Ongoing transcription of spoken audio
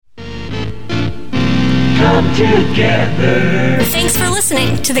come together. Thanks for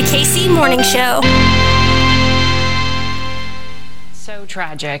listening to the KC Morning Show. So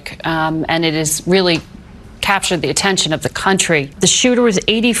tragic, and it has really captured the attention of the country. The shooter was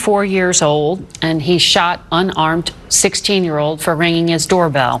 84 years old, and he shot unarmed 16-year-old for ringing his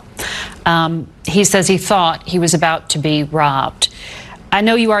doorbell. He says he thought he was about to be robbed. I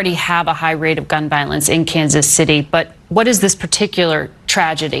know you already have a high rate of gun violence in Kansas City, but what has this particular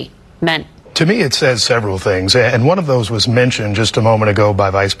tragedy meant? To me, it says several things, and one of those was mentioned just a moment ago by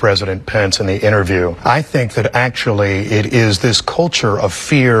Vice President Pence in the interview. I think that actually it is this culture of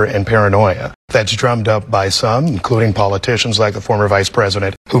fear and paranoia that's drummed up by some, including politicians like the former vice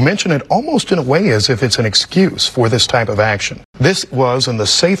president, who mention it almost in a way as if it's an excuse for this type of action. This was in the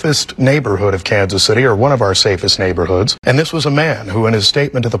safest neighborhood of Kansas City, or one of our safest neighborhoods, and this was a man who in his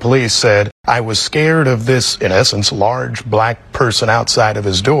statement to the police said, "I was scared of this, in essence, large black person outside of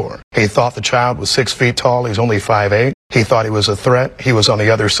his door. He thought the child was 6 feet tall. He's only 5'8". He thought he was a threat. He was on the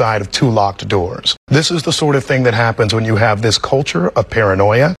other side of 2 locked doors. This is the sort of thing that happens when you have this culture of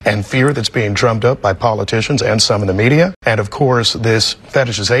paranoia and fear that's being drummed up by politicians and some in the media. And of course, this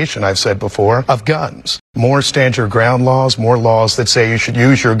fetishization, I've said before, of guns. More stand your ground laws, more laws that say you should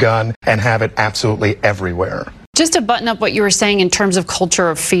use your gun and have it absolutely everywhere. Just to button up what you were saying in terms of culture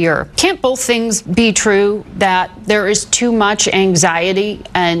of fear, can't both things be true, that there is too much anxiety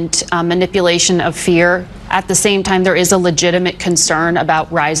and manipulation of fear? At the same time, there is a legitimate concern about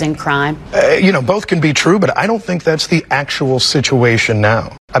rising crime. Both can be true, but I don't think that's the actual situation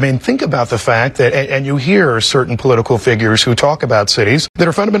now. I mean, think about the fact that, and you hear certain political figures who talk about cities that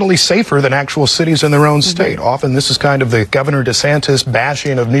are fundamentally safer than actual cities in their own state. Often this is kind of the Governor DeSantis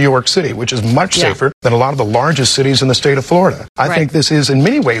bashing of New York City, which is much safer than a lot of the largest cities in the state of Florida. I think this is in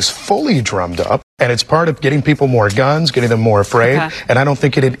many ways fully drummed up, and it's part of getting people more guns, getting them more afraid, and I don't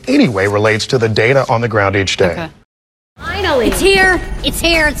think it in any way relates to the data on the ground each day. Finally. It's here.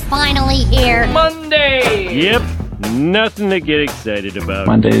 It's finally here. Monday. Yep. Nothing to get excited about.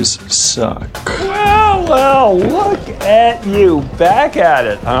 Mondays suck. Well, look at you. Back at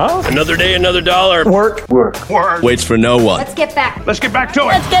it, huh? Another day, another dollar. Work. Waits for no one. Let's get back. Let's get back to it.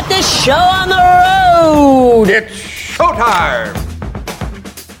 Let's get this show on the road. It's showtime.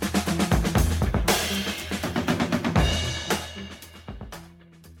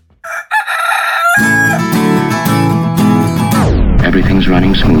 Everything's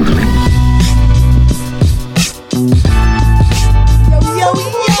running smoothly. Yo!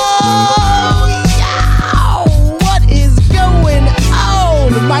 What is going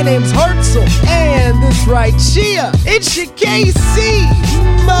on? My name's Hartzell, and this right here, it's your KC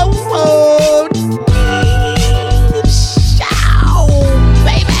mode. Show,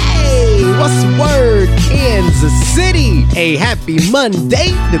 baby! What's the word, Kansas City? A happy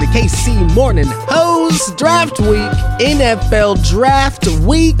Monday to the KC Morning Hose. Draft week, NFL Draft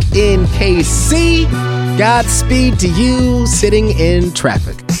week in KC. Godspeed to you sitting in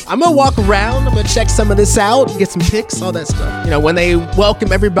traffic. I'm gonna walk around, I'm gonna check some of this out, get some pics, all that stuff. When they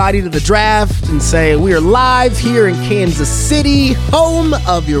welcome everybody to the draft and say, we are live here in Kansas City, home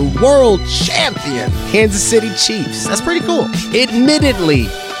of your world champion, Kansas City Chiefs. That's pretty cool. Admittedly,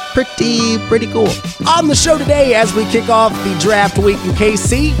 pretty cool. On the show today, as we kick off the draft week in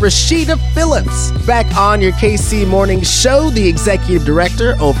KC, Rashida Phillips, back on your KC Morning Show, the executive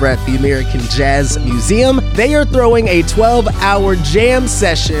director over at the American Jazz Museum. They are throwing a 12-hour jam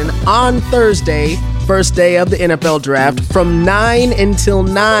session on Thursday, first day of the NFL Draft, from 9 until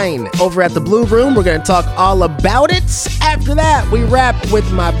 9. Over at the Blue Room, we're going to talk all about it. After that, we wrap with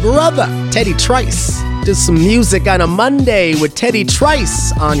my brother, Teddy Trice. Just some music on a Monday with Teddy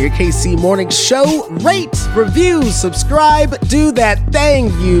Trice on your KC Morning Show. Rate, review, subscribe, do that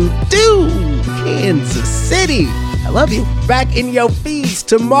thing you do. Kansas City, I love you. Back in your feeds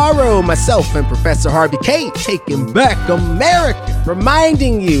tomorrow, myself and Professor Harvey K taking back America,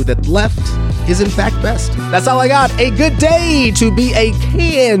 reminding you that left is in fact best. That's all I got. A good day to be a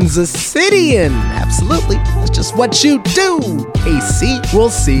Kansas Cityan. Absolutely. That's just what you do, KC.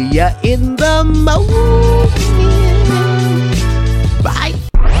 We'll see ya in the morning. Bye.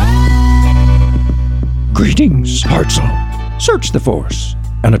 Greetings, Hartzell. Search the force,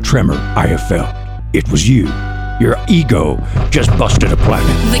 and a tremor I have felt. It was you. Your ego just busted a planet.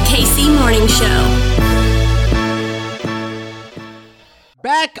 The KC Morning Show.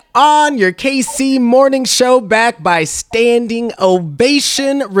 Back on your KC Morning Show, back by standing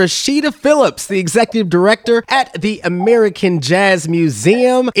ovation, Rashida Phillips, the executive director at the American Jazz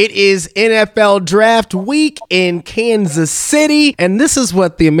Museum. It is NFL Draft Week in Kansas City, and this is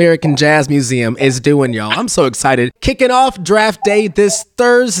what the American Jazz Museum is doing, y'all. I'm so excited. Kicking off draft day this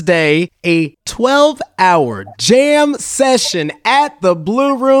Thursday, a 12-hour jam session at the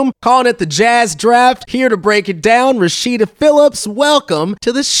Blue Room, calling it the Jazz Draft. Here to break it down, Rashida Phillips, welcome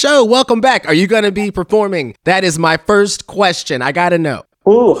to the show. Welcome back. Are you going to be performing? That is my first question. I got to know.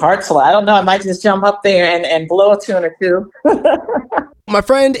 Ooh, Hartzell. I don't know. I might just jump up there and blow a tune or two. My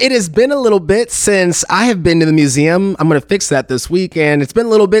friend, it has been a little bit since I have been to the museum. I'm going to fix that this week, and it's been a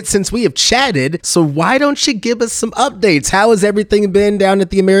little bit since we have chatted. So why don't you give us some updates? How has everything been down at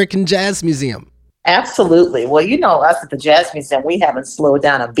the American Jazz Museum? Absolutely. Well, you know, us at the Jazz Museum, we haven't slowed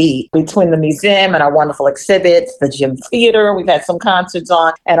down a beat. Between the museum and our wonderful exhibits, the Gym Theater, we've had some concerts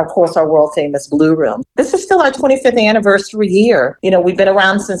on, and of course, our world famous Blue Room. This is still our 25th anniversary year. You know, we've been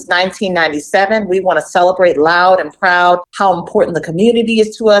around since 1997. We want to celebrate loud and proud how important the community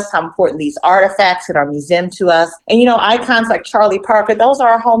is to us, how important these artifacts at our museum to us. And, you know, icons like Charlie Parker, those are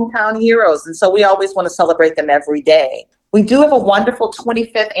our hometown heroes. And so we always want to celebrate them every day. We do have a wonderful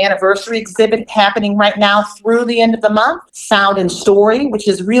 25th anniversary exhibit happening right now through the end of the month, Sound and Story, which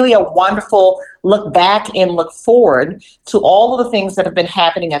is really a wonderful look back and look forward to all of the things that have been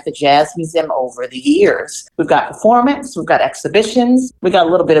happening at the Jazz Museum over the years. We've got performance, we've got exhibitions, we got a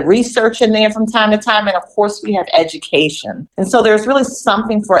little bit of research in there from time to time, and of course we have education. And so there's really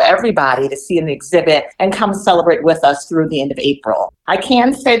something for everybody to see in the exhibit and come celebrate with us through the end of April. I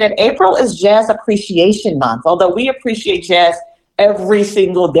can say that April is Jazz Appreciation Month, although we appreciate jazz every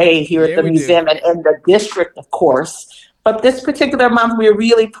single day here at the museum and in the district, of course. But this particular month, we're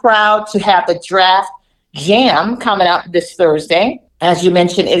really proud to have the Draft Jam coming up this Thursday. As you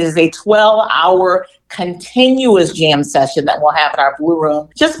mentioned, it is a 12-hour continuous jam session that we'll have in our Blue Room.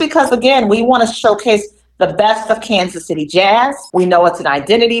 Just because, again, we want to showcase the best of Kansas City jazz. We know it's an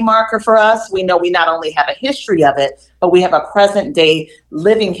identity marker for us. We know we not only have a history of it, but we have a present day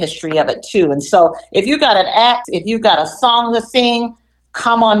living history of it too. And so if you got an act, if you got a song to sing,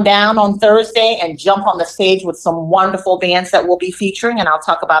 come on down on Thursday and jump on the stage with some wonderful bands that we'll be featuring. And I'll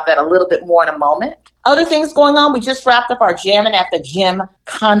talk about that a little bit more in a moment. Other things going on, we just wrapped up our Jammin' at the Gym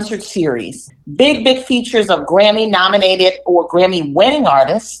concert series. Big features of Grammy-nominated or Grammy-winning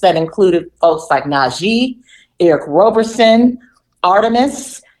artists that included folks like Najee, Eric Roberson,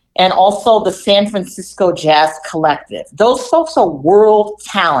 Artemis, and also the San Francisco Jazz Collective. Those folks are world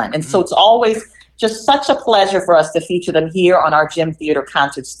talent. And so it's always just such a pleasure for us to feature them here on our Gym Theater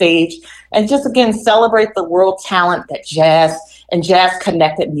concert stage and just, again, celebrate the world talent that jazz and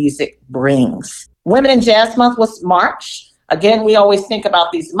jazz-connected music brings. Women in Jazz Month was March. Again, we always think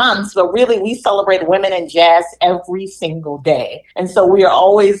about these months, but really we celebrate women in jazz every single day. And so we are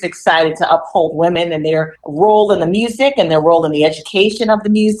always excited to uphold women and their role in the music and their role in the education of the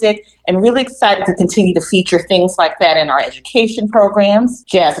music, and really excited to continue to feature things like that in our education programs.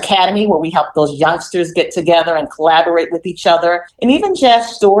 Jazz Academy, where we help those youngsters get together and collaborate with each other. And even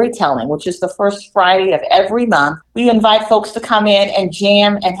Jazz Storytelling, which is the first Friday of every month. We invite folks to come in and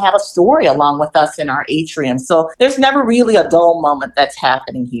jam and have a story along with us in our atrium. So there's never really a dull moment that's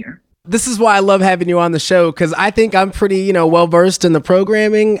happening here. This is why I love having you on the show, because I think I'm pretty, well-versed in the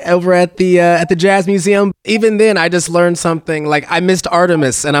programming over at the Jazz Museum. Even then, I just learned something. Like, I missed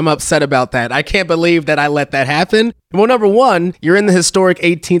Artemis, and I'm upset about that. I can't believe that I let that happen. Well, number one, you're in the historic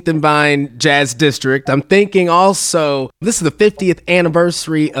 18th and Vine Jazz District. I'm thinking also, this is the 50th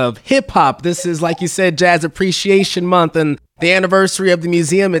anniversary of hip-hop. This is, like you said, Jazz Appreciation Month, and the anniversary of the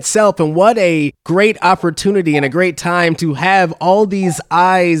museum itself. And what a great opportunity and a great time to have all these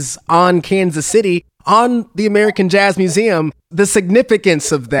eyes on Kansas City, on the American Jazz Museum, the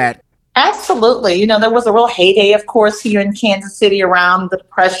significance of that. Absolutely. There was a real heyday, of course, here in Kansas City around the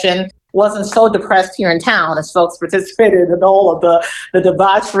Depression. Wasn't so depressed here in town as folks participated in all of the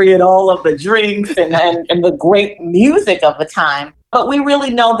debauchery and all of the drinks and the great music of the time. But we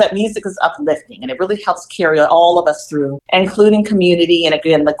really know that music is uplifting, and it really helps carry all of us through, including community and,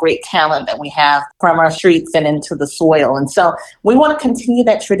 again, the great talent that we have from our streets and into the soil. And so we want to continue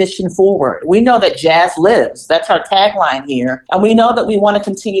that tradition forward. We know that jazz lives. That's our tagline here. And we know that we want to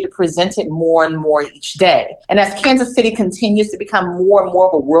continue to present it more and more each day. And as Kansas City continues to become more and more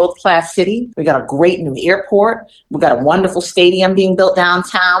of a world-class city, we got a great new airport. We've got a wonderful stadium being built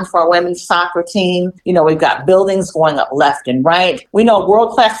downtown for our women's soccer team. We've got buildings going up left and right. We know a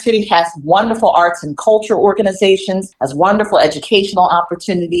world-class city has wonderful arts and culture organizations, has wonderful educational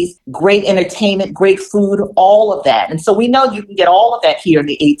opportunities, great entertainment, great food, all of that. And so we know you can get all of that here in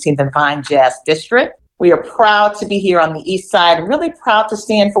the 18th and Vine Jazz District. We are proud to be here on the east side and really proud to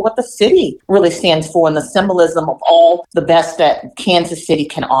stand for what the city really stands for and the symbolism of all the best that Kansas City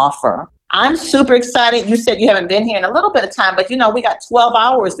can offer. I'm super excited. You said you haven't been here in a little bit of time, but we got 12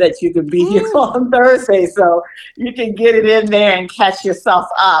 hours that you could be here on Thursday. So you can get it in there and catch yourself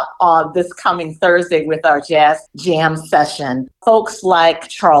up on this coming Thursday with our jazz jam session. Folks like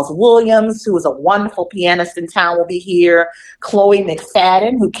Charles Williams, who is a wonderful pianist in town, will be here. Chloe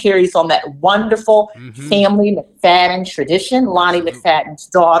McFadden, who carries on that wonderful family McFadden tradition, Lonnie McFadden's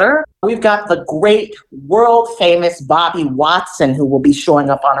daughter. We've got the great world famous Bobby Watson, who will be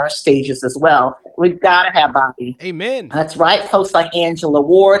showing up on our stages as well. We've got to have Bobby. Amen. That's right. Folks like Angela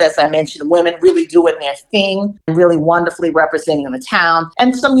Ward, as I mentioned, women really doing their thing, really wonderfully representing the town.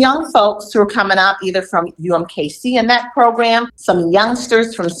 And some young folks who are coming up either from UMKC in that program, some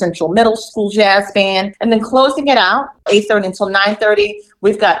youngsters from Central Middle School Jazz Band, and then closing it out, 8:30 until 9:30,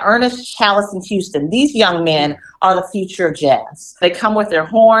 we've got Ernest, Chalice, and Houston. These young men are the future of jazz. They come with their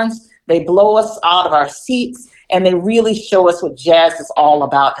horns, they blow us out of our seats, and they really show us what jazz is all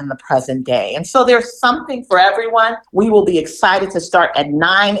about in the present day. And so there's something for everyone. We will be excited to start at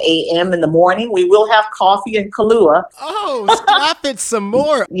 9 a.m. in the morning. We will have coffee and Kahlua. Oh, stop it some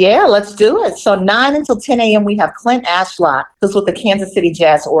more. Yeah, let's do it. So 9 until 10 a.m. we have Clint Ashlock, who's with the Kansas City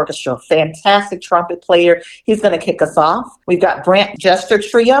Jazz Orchestra, fantastic trumpet player. He's going to kick us off. We've got Brant Jester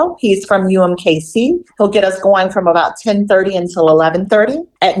Trio. He's from UMKC. He'll get us going from about 10:30 until 11:30.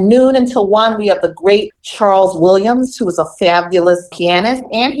 At noon until 1, we have the great Charles Williams, who is a fabulous pianist,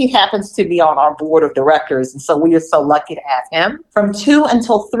 and he happens to be on our board of directors, and so we are so lucky to have him. From 2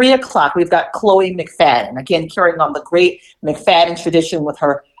 until 3 o'clock, we've got Chloe McFadden, again, carrying on the great McFadden tradition with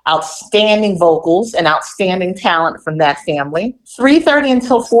her outstanding vocals and outstanding talent from that family. 3:30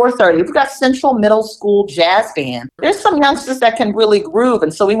 until 4:30, we've got Central Middle School Jazz Band. There's some youngsters that can really groove,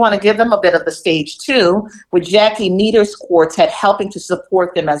 and so we want to give them a bit of the stage too, with Jackie Meter's quartet helping to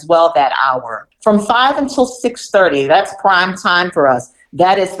support them as well that hour. From 5 until 6:30, that's prime time for us.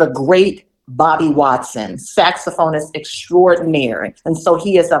 That is the great Bobby Watson, saxophonist extraordinary. And so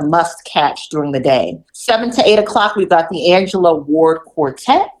he is a must catch during the day. 7 to 8 o'clock, we've got the Angela Ward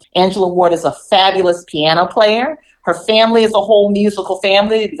Quartet. Angela Ward is a fabulous piano player. Her family is a whole musical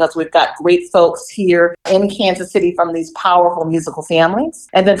family because we've got great folks here in Kansas City from these powerful musical families.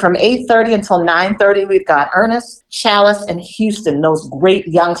 And then from 8:30 until 9:30, we've got Ernest, Chalice, and Houston, those great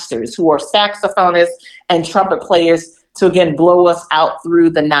youngsters who are saxophonists and trumpet players to again blow us out through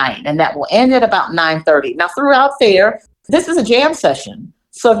the night. And that will end at about 9:30. Now throughout there, this is a jam session.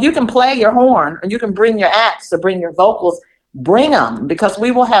 So if you can play your horn or you can bring your axe or bring your vocals, bring them, because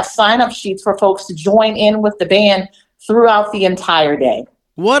we will have sign-up sheets for folks to join in with the band throughout the entire day.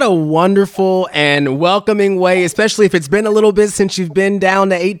 What a wonderful and welcoming way, especially if it's been a little bit since you've been down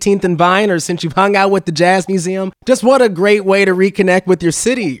to 18th and Vine or since you've hung out with the Jazz Museum. Just what a great way to reconnect with your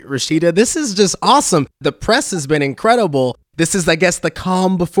city, Rashida. This is just awesome. The press has been incredible. This is, I guess, the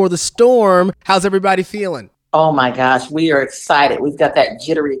calm before the storm. How's everybody feeling? Oh my gosh, we are excited. We've got that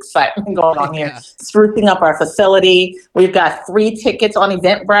jittery excitement going on here, sprucing up our facility. We've got 3 tickets on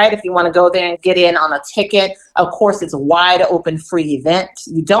Eventbrite if you want to go there and get in on a ticket. Of course, it's a wide open free event.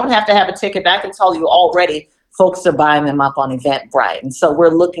 You don't have to have a ticket. I can tell you already, folks are buying them up on Eventbrite. And so we're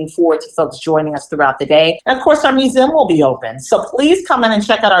looking forward to folks joining us throughout the day. And of course, our museum will be open. So please come in and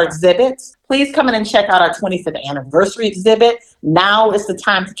check out our exhibits. Please come in and check out our 25th anniversary exhibit. Now is the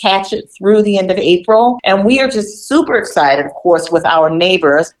time to catch it through the end of April. And we are just super excited, of course, with our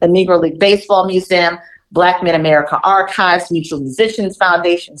neighbors, the Negro League Baseball Museum, Black Men America Archives, Mutual Musicians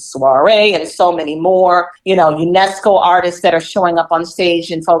Foundation, Soiree, and so many more. You know, UNESCO artists that are showing up on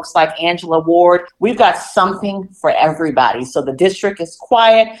stage and folks like Angela Ward. We've got something for everybody. So the district is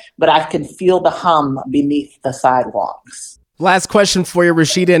quiet, but I can feel the hum beneath the sidewalks. Last question for you,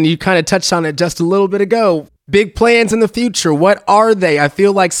 Rashida, and you kind of touched on it just a little bit ago. Big plans in the future. What are they? I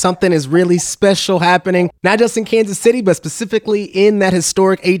feel like something is really special happening, not just in Kansas City, but specifically in that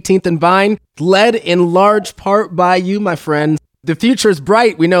historic 18th and Vine, led in large part by you, my friend. The future is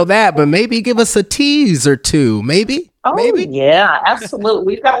bright. We know that, but maybe give us a tease or two, maybe? Oh, maybe? Yeah, absolutely.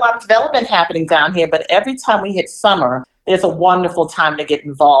 We've got a lot of development happening down here, but every time we hit summer, there's a wonderful time to get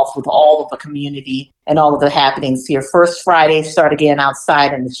involved with all of the community and all of the happenings here. First Friday, start again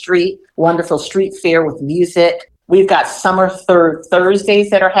outside in the street. Wonderful street fair with music. We've got summer third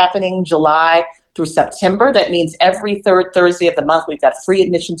Thursdays that are happening July through September. That means every third Thursday of the month, we've got free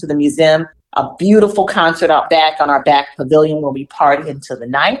admission to the museum, a beautiful concert out back on our back pavilion where we party into the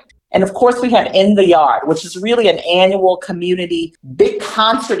night. And of course, we have In the Yard, which is really an annual community big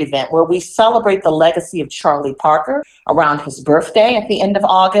concert event where we celebrate the legacy of Charlie Parker around his birthday at the end of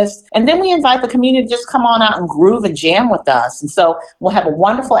August. And then we invite the community to just come on out and groove and jam with us. And so we'll have a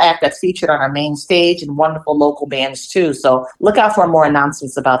wonderful act that's featured on our main stage and wonderful local bands too. So look out for more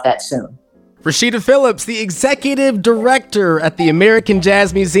announcements about that soon. Rashida Phillips, the executive director at the American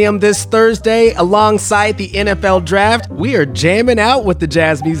Jazz Museum this Thursday, alongside the NFL Draft. We are jamming out with the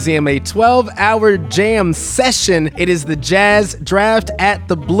Jazz Museum, a 12-hour jam session. It is the Jazz Draft at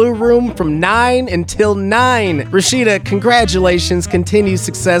the Blue Room from 9 until 9. Rashida, congratulations, continued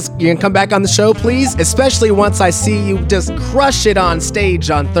success. You can come back on the show, please, especially once I see you just crush it on stage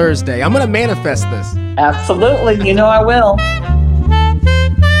on Thursday. I'm going to manifest this. Absolutely. You know I will.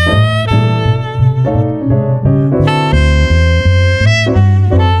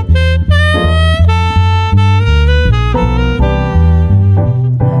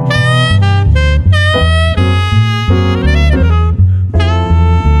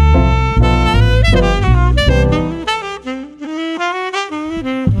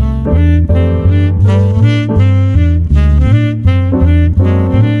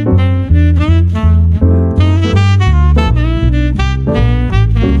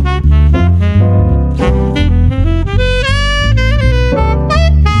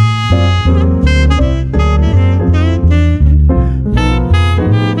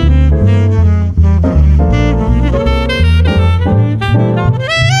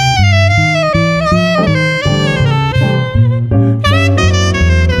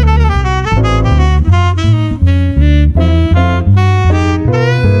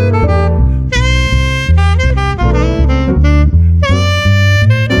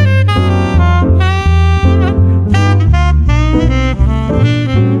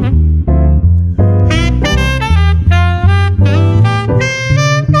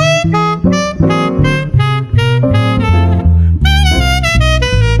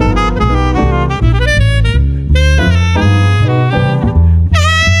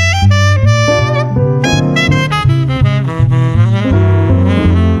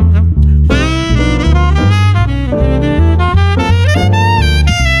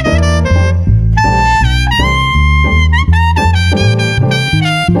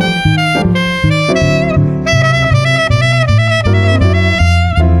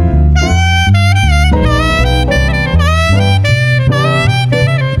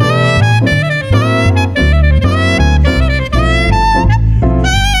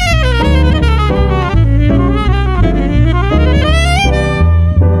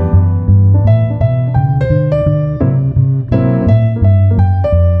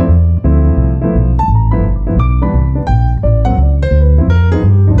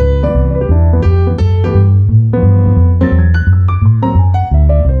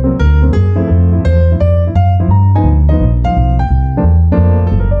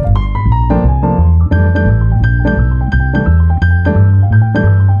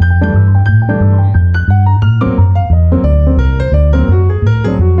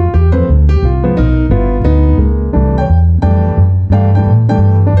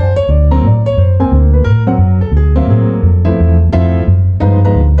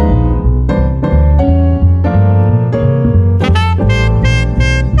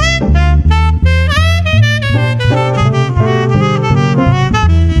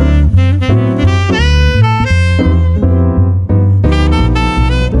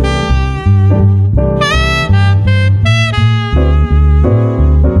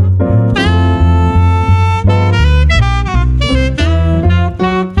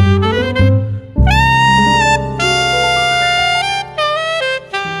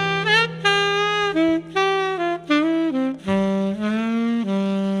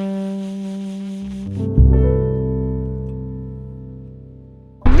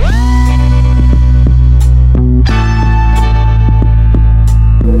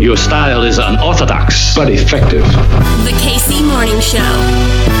 Your style is unorthodox, but effective. The KC Morning Show.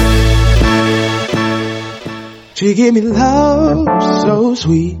 She give me love so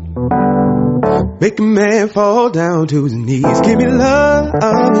sweet, make a man fall down to his knees. Give me love,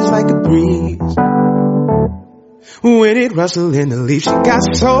 it's like a breeze when it rustle in the leaves. She got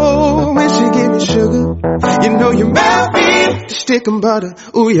soul when she give me sugar. You know you melt me, stick and butter.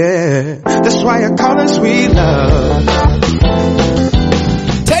 Ooh yeah, that's why I call her sweet love.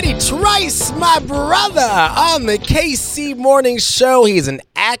 Trice, my brother, on the KC Morning Show. He's an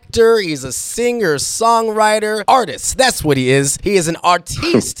actor. He's a singer, songwriter, artist. That's what he is. He is an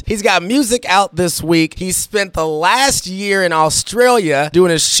artiste. He's got music out this week. He spent the last year in Australia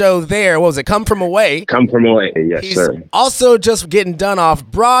doing a show there. What was it? Come From Away. Come From Away, yes, He's sir. also just getting done off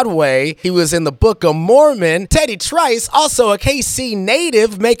Broadway. He was in the Book of Mormon. Teddy Trice, also a KC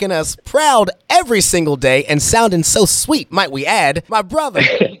native, making us proud every single day and sounding so sweet, might we add. My brother,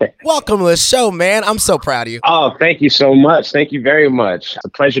 welcome to the show, man. I'm so proud of you. Oh, thank you so much. Thank you very much. It's a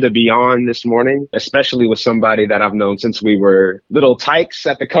pleasure to be on this morning, especially with somebody that I've known since we were little tykes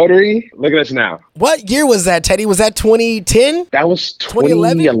at the coterie. Look at us now. What year was that, Teddy? Was that 2010? That was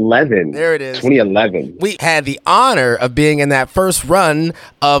 2011. There it is. 2011. We had the honor of being in that first run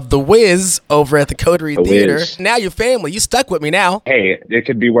of The Wiz over at the Coterie Theater. Wiz. Now you're family. You stuck with me now. Hey, there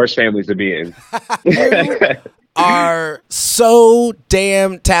could be worse families to be in. You are so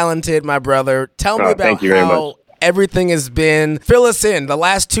damn talented, my brother. Tell me about how everything has been. Fill us in. The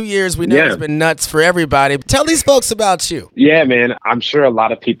last 2 years we know has been nuts for everybody. Tell these folks about you. Yeah, man. I'm sure a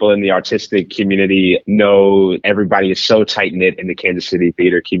lot of people in the artistic community know everybody is so tight-knit in the Kansas City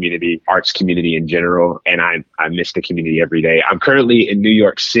theater community, arts community in general. And I miss the community every day. I'm currently in New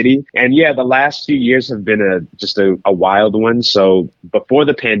York City. And yeah, the last few years have been just a wild one. So before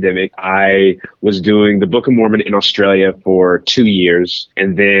the pandemic, I was doing the Book of Mormon in Australia for 2 years.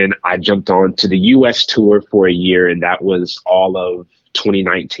 And then I jumped on to the U.S. tour for a year. And that was all of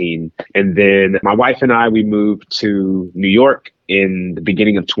 2019. And then my wife and I, we moved to New York in the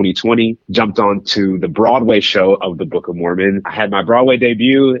beginning of 2020, jumped on to the Broadway show of the Book of Mormon. I had my Broadway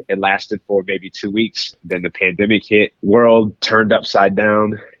debut. It lasted for maybe 2 weeks. Then the pandemic hit, world turned upside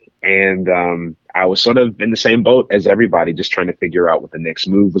down. And I was sort of in the same boat as everybody, just trying to figure out what the next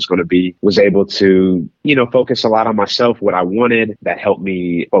move was going to be. Was able to, focus a lot on myself, what I wanted. That helped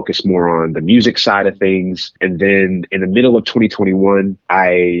me focus more on the music side of things. And then in the middle of 2021,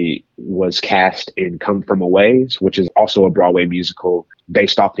 I was cast in Come From Away, which is also a Broadway musical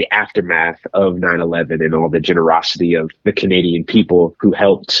based off the aftermath of 9/11 and all the generosity of the Canadian people who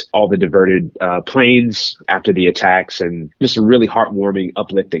helped all the diverted planes after the attacks, and just a really heartwarming,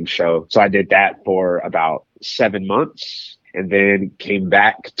 uplifting show. So I did that for about 7 months and then came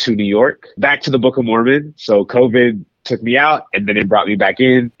back to New York, back to the Book of Mormon. So COVID took me out and then it brought me back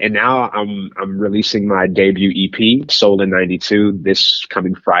in. And now I'm releasing my debut EP, Soul in 92, this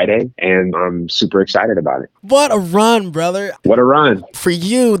coming Friday. And I'm super excited about it. What a run, brother. What a run. For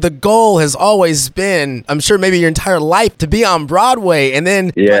you, the goal has always been, I'm sure maybe your entire life, to be on Broadway. And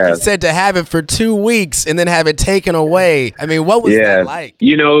then, like you said, to have it for 2 weeks and then have it taken away. I mean, what was that like?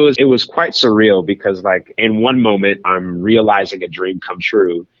 It was quite surreal because in one moment, I'm realizing a dream come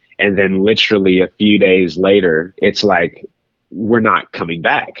true. And then literally a few days later, it's like, we're not coming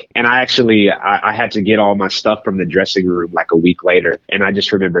back. And I had to get all my stuff from the dressing room like a week later. And I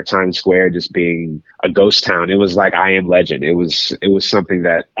just remember Times Square just being a ghost town. It was like I Am Legend. It was something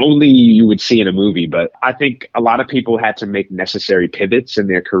that only you would see in a movie. But I think a lot of people had to make necessary pivots in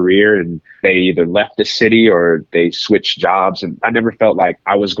their career, and they either left the city or they switched jobs. And I never felt like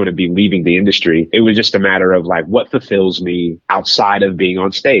I was going to be leaving the industry. It was just a matter of what fulfills me outside of being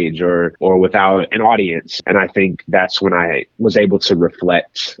on stage or without an audience. And I think that's when I was able to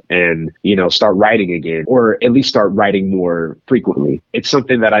reflect and, start writing again, or at least start writing more frequently. It's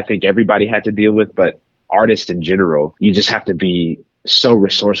something that I think everybody had to deal with, but artists in general, you just have to be so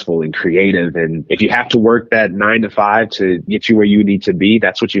resourceful and creative. And if you have to work that 9 to 5 to get you where you need to be,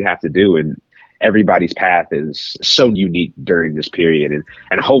 that's what you have to do. And everybody's path is so unique during this period.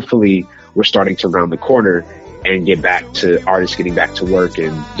 And hopefully we're starting to round the corner and get back to artists getting back to work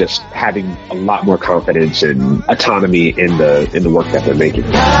and just having a lot more confidence and autonomy in the work that they're making.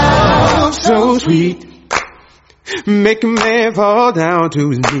 Love so sweet, make a man fall down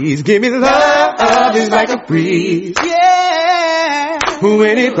to his knees. Give me love is like a breeze, yeah.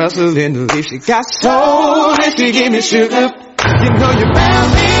 When it rustles in the leaves, she got soul and she give me sugar. You know you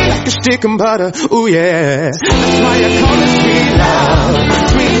bound me like a stick and butter, ooh yeah. That's why I call it sweet love,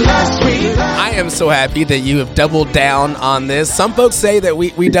 sweet love, sweet love. I am so happy that you have doubled down on this. Some folks say that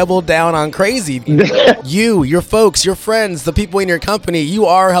we doubled down on crazy. You, your folks, your friends, the people in your company, you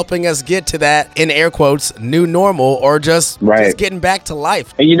are helping us get to that, in air quotes, new normal, or just getting back to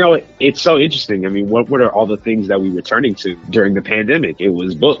life. And it's so interesting. I mean, what are all the things that we were turning to during the pandemic? It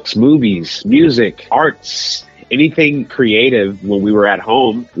was books, movies, music, arts. Anything creative. When we were at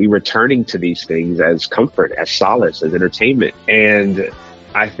home, we were turning to these things as comfort, as solace, as entertainment. And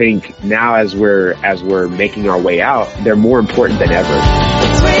I think now as we're making our way out, they're more important than ever.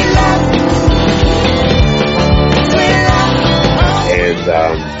 And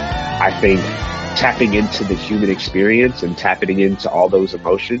I think tapping into the human experience and tapping into all those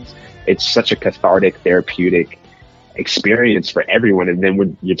emotions. It's such a cathartic, therapeutic experience for everyone. And then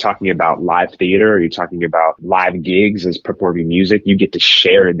when you're talking about live theater, or you're talking about live gigs as performing music, you get to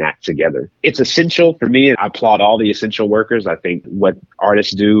share in that together. It's essential for me. I applaud all the essential workers. I think what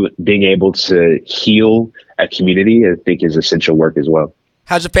artists do, being able to heal a community, I think is essential work as well.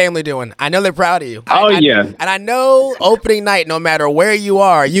 How's your family doing? I know they're proud of you. Yeah. And I know opening night, no matter where you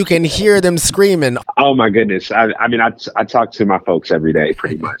are, you can hear them screaming. Oh, my goodness. I talk to my folks every day,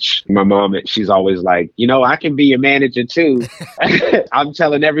 pretty much. My mom, she's always like, I can be your manager, too. I'm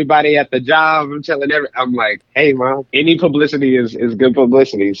telling everybody at the job. I'm like, hey, Mom, any publicity is good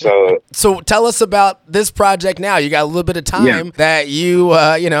publicity. So tell us about this project now. You got a little bit of time that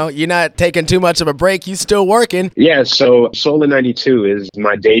you're not taking too much of a break. You still working. Yeah. So Soul in 92 is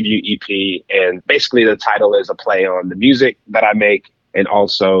my debut EP, and basically the title is a play on the music that I make and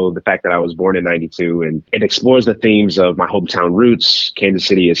also the fact that I was born in 92, and it explores the themes of my hometown roots. Kansas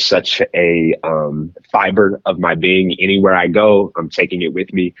City is such a fiber of my being. Anywhere I go, I'm taking it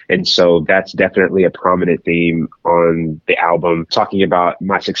with me. And so that's definitely a prominent theme on the album, talking about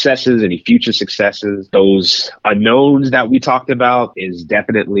my successes, any future successes. Those unknowns that we talked about is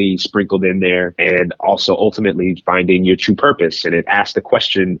definitely sprinkled in there, and also ultimately finding your true purpose. And it asks the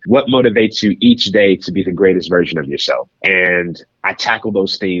question, what motivates you each day to be the greatest version of yourself? And I tackle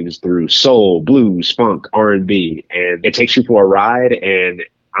those themes through soul, blues, funk, R&B, and it takes you for a ride. And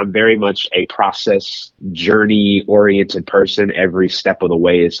I'm very much a process, journey-oriented person. Every step of the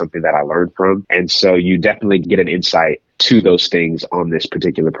way is something that I learned from. And so you definitely get an insight to those things on this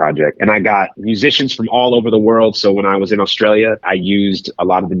particular project. And I got musicians from all over the world. So when I was in Australia, I used a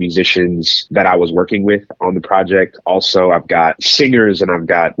lot of the musicians that I was working with on the project. Also, I've got singers, and I've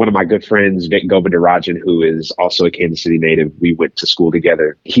got one of my good friends, Vic Govindarajan, who is also a Kansas City native. We went to school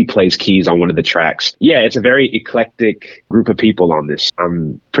together. He plays keys on one of the tracks. Yeah, it's a very eclectic group of people on this.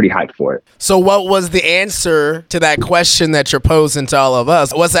 I'm pretty hyped for it. So what was the answer to that question that you're posing to all of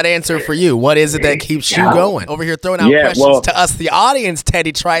us? What's that answer for you? What is it that keeps you going? Over here throwing out questions to us, the audience,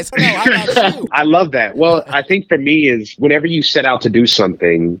 Teddy Trice. How about you? I love that. Well, I think for me is whenever you set out to do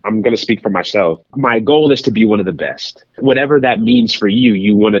something, I'm going to speak for myself. My goal is to be one of the best. Whatever that means for you,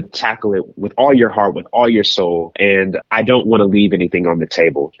 you want to tackle it with all your heart, with all your soul. And I don't want to leave anything on the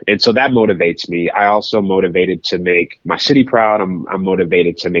table. And so that motivates me. I also motivated to make my city proud. I'm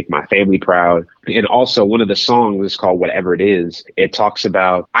motivated to make my family proud. And also one of the songs is called Whatever It Is. It talks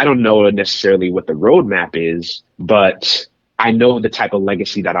about, I don't know necessarily what the roadmap is, but I know the type of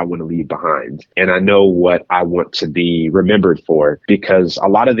legacy that I want to leave behind. And I know what I want to be remembered for, because a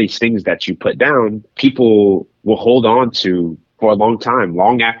lot of these things that you put down, people will hold on to for a long time,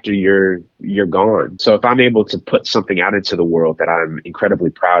 long after you're gone. So if I'm able to put something out into the world that I'm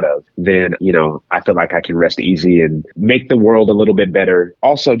incredibly proud of, then, I feel like I can rest easy and make the world a little bit better.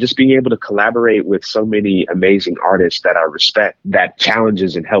 Also, just being able to collaborate with so many amazing artists that I respect, that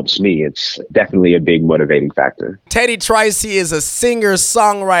challenges and helps me. It's definitely a big motivating factor. Teddy Trice is a singer,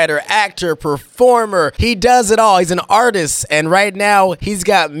 songwriter, actor, performer. He does it all. He's an artist. And right now he's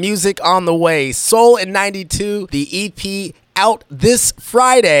got music on the way. Soul in 92, the EP, out this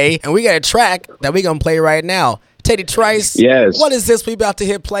Friday, and we got a track that we're gonna play right now. Teddy Trice, yes. What is this we about to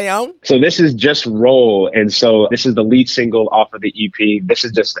hit play on? So this is Just Roll, and so this is the lead single off of the EP. This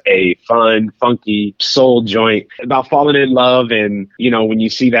is just a fun, funky soul joint about falling in love, and when you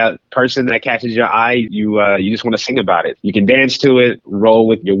see that person that catches your eye, you just want to sing about it. You can dance to it, roll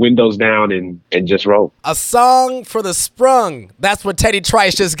with your windows down, and just roll. A song for the sprung. That's what Teddy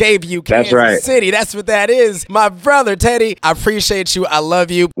Trice just gave you, Kansas City. That's what that is. My brother, Teddy, I appreciate you. I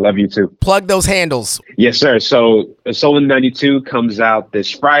love you. Love you too. Plug those handles. Yes, sir. So Soul in 92 comes out this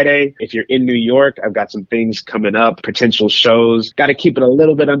Friday. If you're in New York, I've got some things coming up, potential shows. Got to keep it a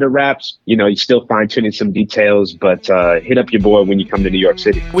little bit under wraps. You still fine-tuning some details, but hit up your boy when you come to New York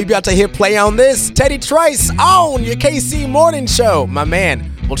City. We about to hit play on this. Teddy Trice on your KC Morning Show. My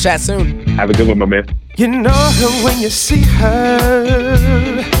man, we'll chat soon. Have a good one, my man. You know her when you see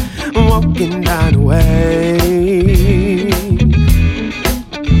her walking down the way.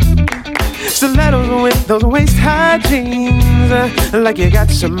 Stilettos with those waist-high jeans, like you got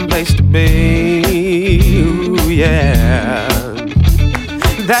someplace to be. Ooh, yeah.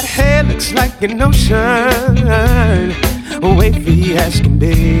 That hair looks like an ocean, wavy as can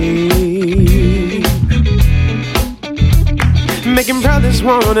be. Making brothers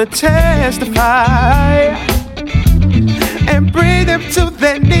wanna testify and bring them to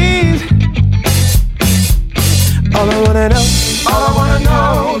their knees. All I wanna know, all I wanna wanna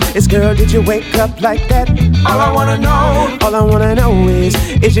know is, girl, did you wake up like that? All I wanna know is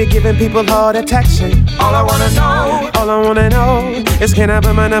you giving people heart attacks? All I wanna know is, can I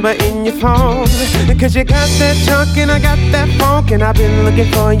put my number in your phone? Cause you got that junk and I got that funk, and I've been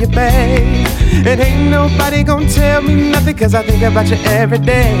looking for you, babe. And ain't nobody gonna tell me nothing, cause I think about you every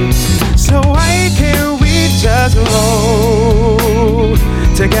day. So why can't we just roll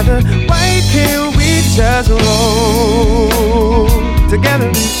together? Why can't we just roll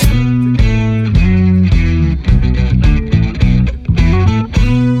together?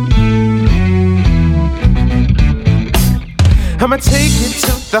 I'ma take you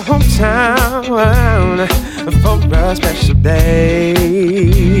to the hometown for a special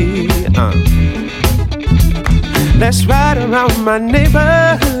day. Let's ride around my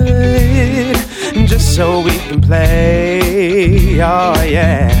neighborhood just so we can play. Oh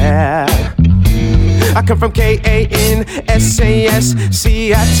yeah. I come from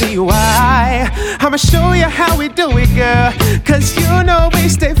K-A-N-S-A-S-C-I-T-Y. I'ma show you how we do it, girl, cause you know we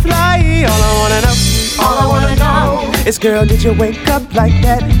stay fly. All I wanna know is, girl, did you wake up like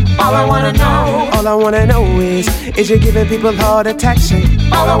that? All I wanna know is you giving people heart attacks?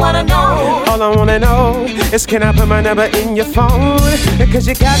 All I wanna know is, can I put my number in your phone? Cause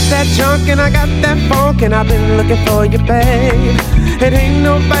you got that junk and I got that funk, and I've been looking for you, babe. It ain't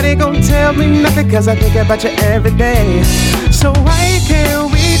nobody gonna tell me nothing, cause I think about you every day. So why can't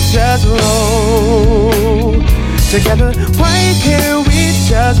we just roll together? Why can't we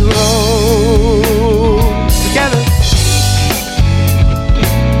just roll together?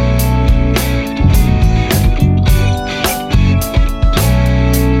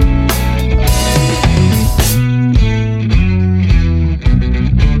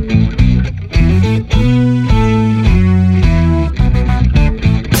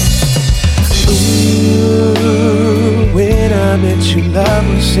 Your love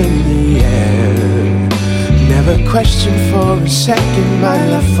was in the air. Never questioned for a second my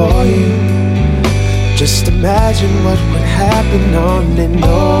love for you. Just imagine what would happen on an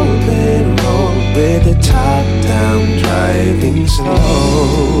open road with the top down, driving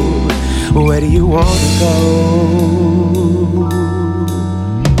slow. Where do you wanna go?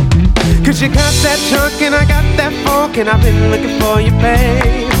 Cause you got that junk and I got that funk, and I've been looking for you,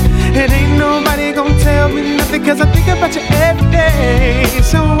 babe. It ain't nobody gonna tell me nothing, cause I think about you every day.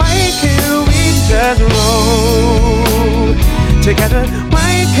 So why can't we just roll together?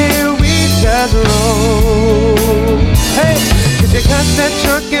 Why can't we just roll? Hey, cause you got that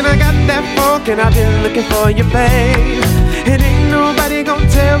junk and I got that funk, and I've been looking for you, babe. It ain't nobody gonna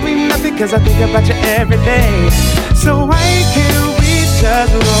tell me nothing, cause I think about you every day. So why can't we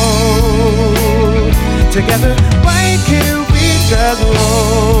just roll together? Why can't we just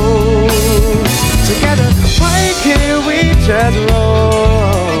roll together? Why can't we just roll?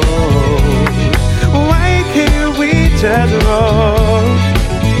 Why can't we just roll?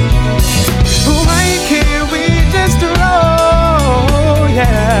 Why can't we just roll?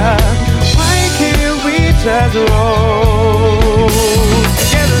 Yeah. Why can't we just roll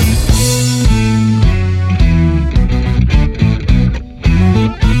together?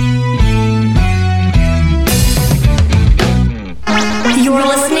 You're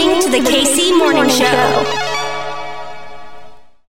listening to the KC Morning Show.